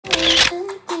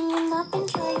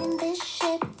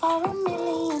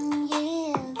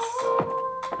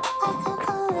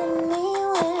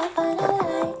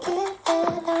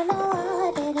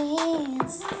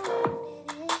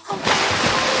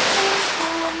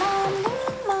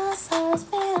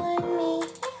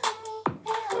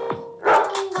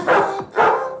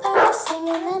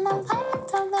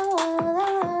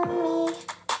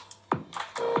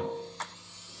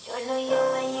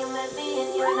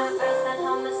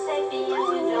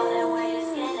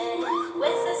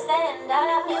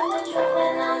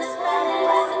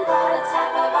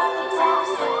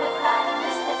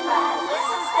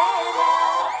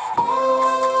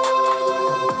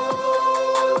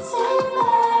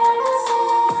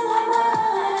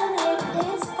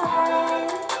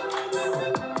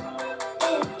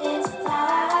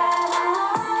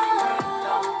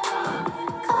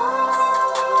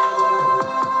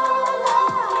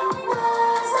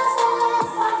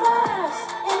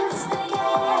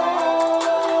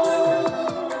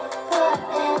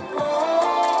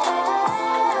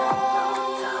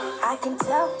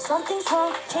something's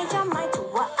wrong. Change your mind to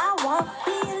what I want.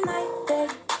 Be united.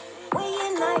 We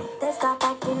united. Stop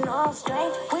acting all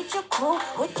strange. With your crew,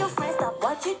 with your friends, stop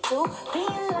what you do. Be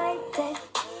enlightened.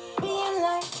 Be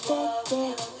enlightened,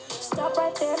 yeah. Stop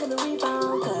right there, let me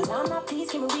rebound. Cause I'm not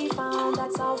peace, give me refund.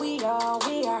 That's all we are,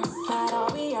 we are. Not all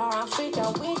we are, I'm freaked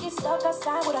out. We get stuck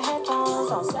outside with our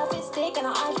headphones on, selfie stick and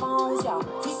our iPhones, y'all.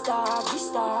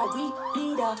 Restart, we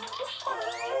lead up.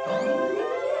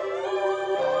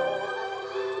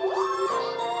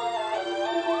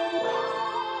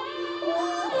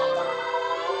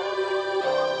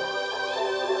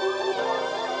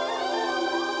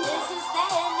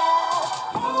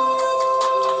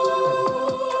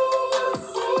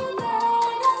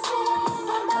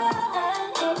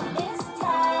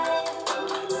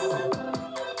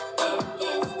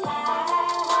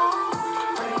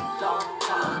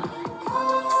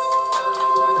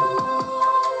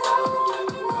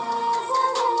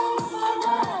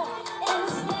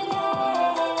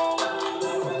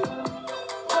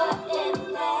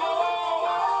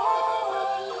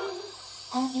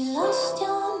 Have you lost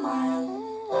your mind?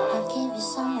 I'll give you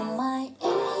some of my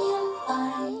alien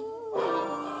vibe.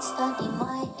 Study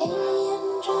my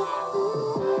alien dream.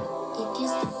 It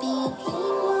used to be a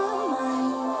dream of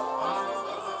mine.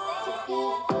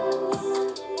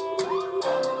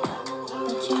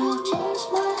 But you have changed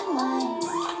my mind.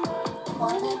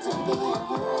 Wanted to be a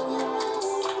human.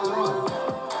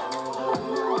 But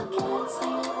now I can't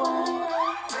see why.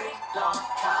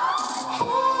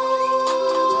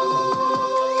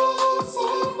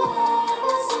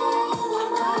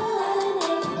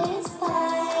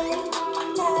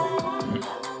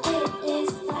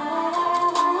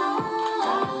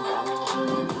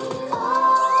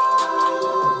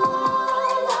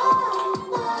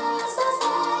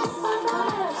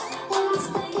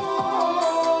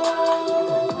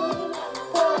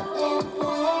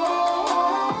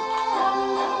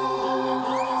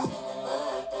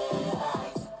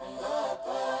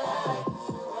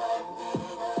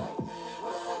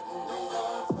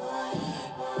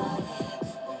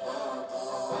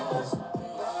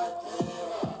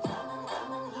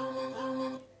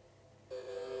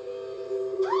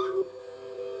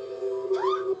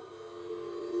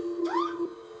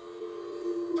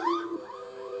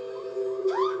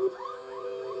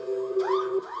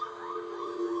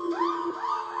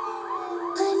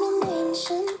 I'm an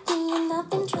ancient being, I've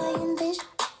been trying this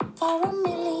for a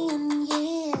million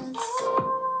years.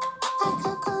 I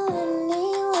could go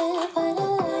anywhere, but I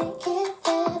like it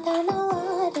there, I know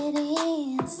what it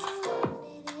is.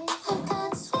 I've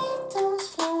got sweet tunes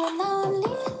flowing, now I'm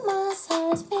leaving my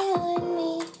sorrows behind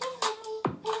me.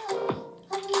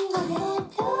 I hear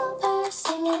bluebirds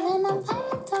singing and I'm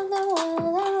vibing to the world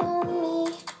around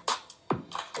me.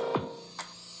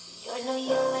 You're no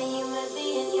human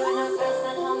being, you're no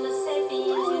person, homo sapiens.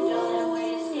 You know that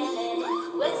we're skinning.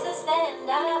 What's the stand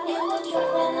out in the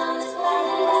truth and on this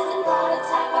planet as a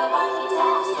prototype of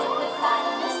archetypes, stupefied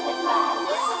and mystified.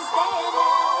 What's the stand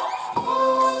out?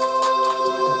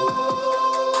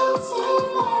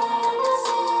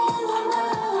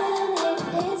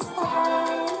 It's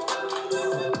time.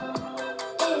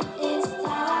 It is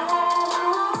time.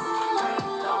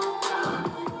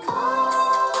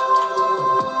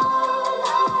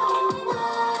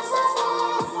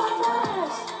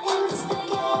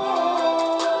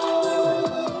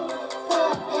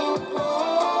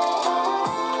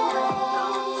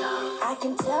 I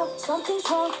can tell something's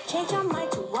wrong. Change your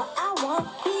mind to what I want.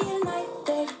 Be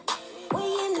united. We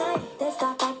united.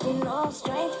 Stop acting all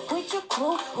strange. With your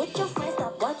crew, with your friends,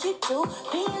 stop what you do.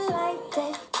 Be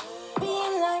enlightened. Be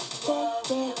enlightened,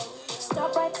 yeah.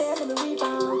 Stop right there, let me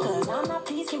rebound. Cause I'm not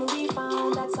peace, give me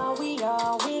refund. That's all we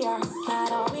are, we are.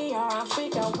 Not all we are, I'm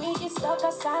freaked out. We get stuck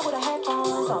outside with our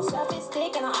headphones on, selfie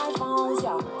stick and our iPhones,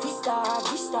 y'all.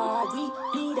 Restart, we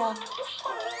lead up.